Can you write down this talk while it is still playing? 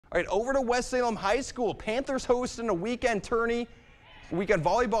All right, over to West Salem High School. Panthers hosting a weekend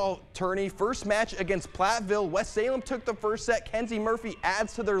volleyball tourney. First match against Platteville. West Salem took the first set. Kenzie Murphy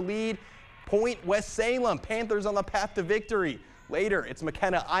adds to their lead. Point West Salem. Panthers on the path to victory. Later, it's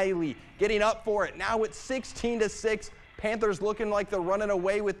McKenna Eiley getting up for it. Now it's 16-6. Panthers looking like they're running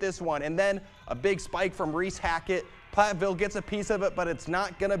away with this one. And then a big spike from Reese Hackett. Platteville gets a piece of it, but it's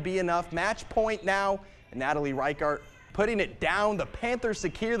not going to be enough. Match point now. And Natalie Reichart putting it down. The Panthers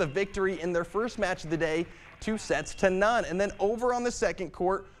secure the victory in their first match of the day, 2-0. And then over on the second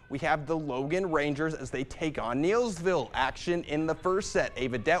court, we have the Logan Rangers as they take on Neillsville. Action in the first set.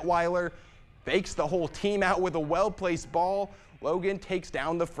 Ava Detweiler fakes the whole team out with a well-placed ball. Logan takes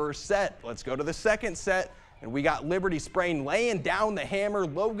down the first set. Let's go to the second set. And we got Liberty Sprain laying down the hammer.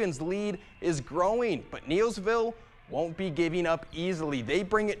 Logan's lead is growing, but Neillsville won't be giving up easily. They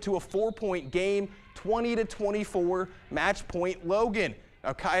bring it to a 4-point game, 20-24, match point Logan.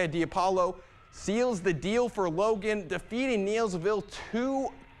 Now Kaya DiApollo seals the deal for Logan, defeating Neillsville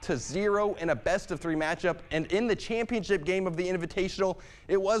 2-0 in a best-of-3 matchup. And in the championship game of the Invitational,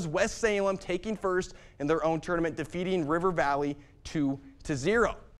 it was West Salem taking first in their own tournament, defeating River Valley 2-0.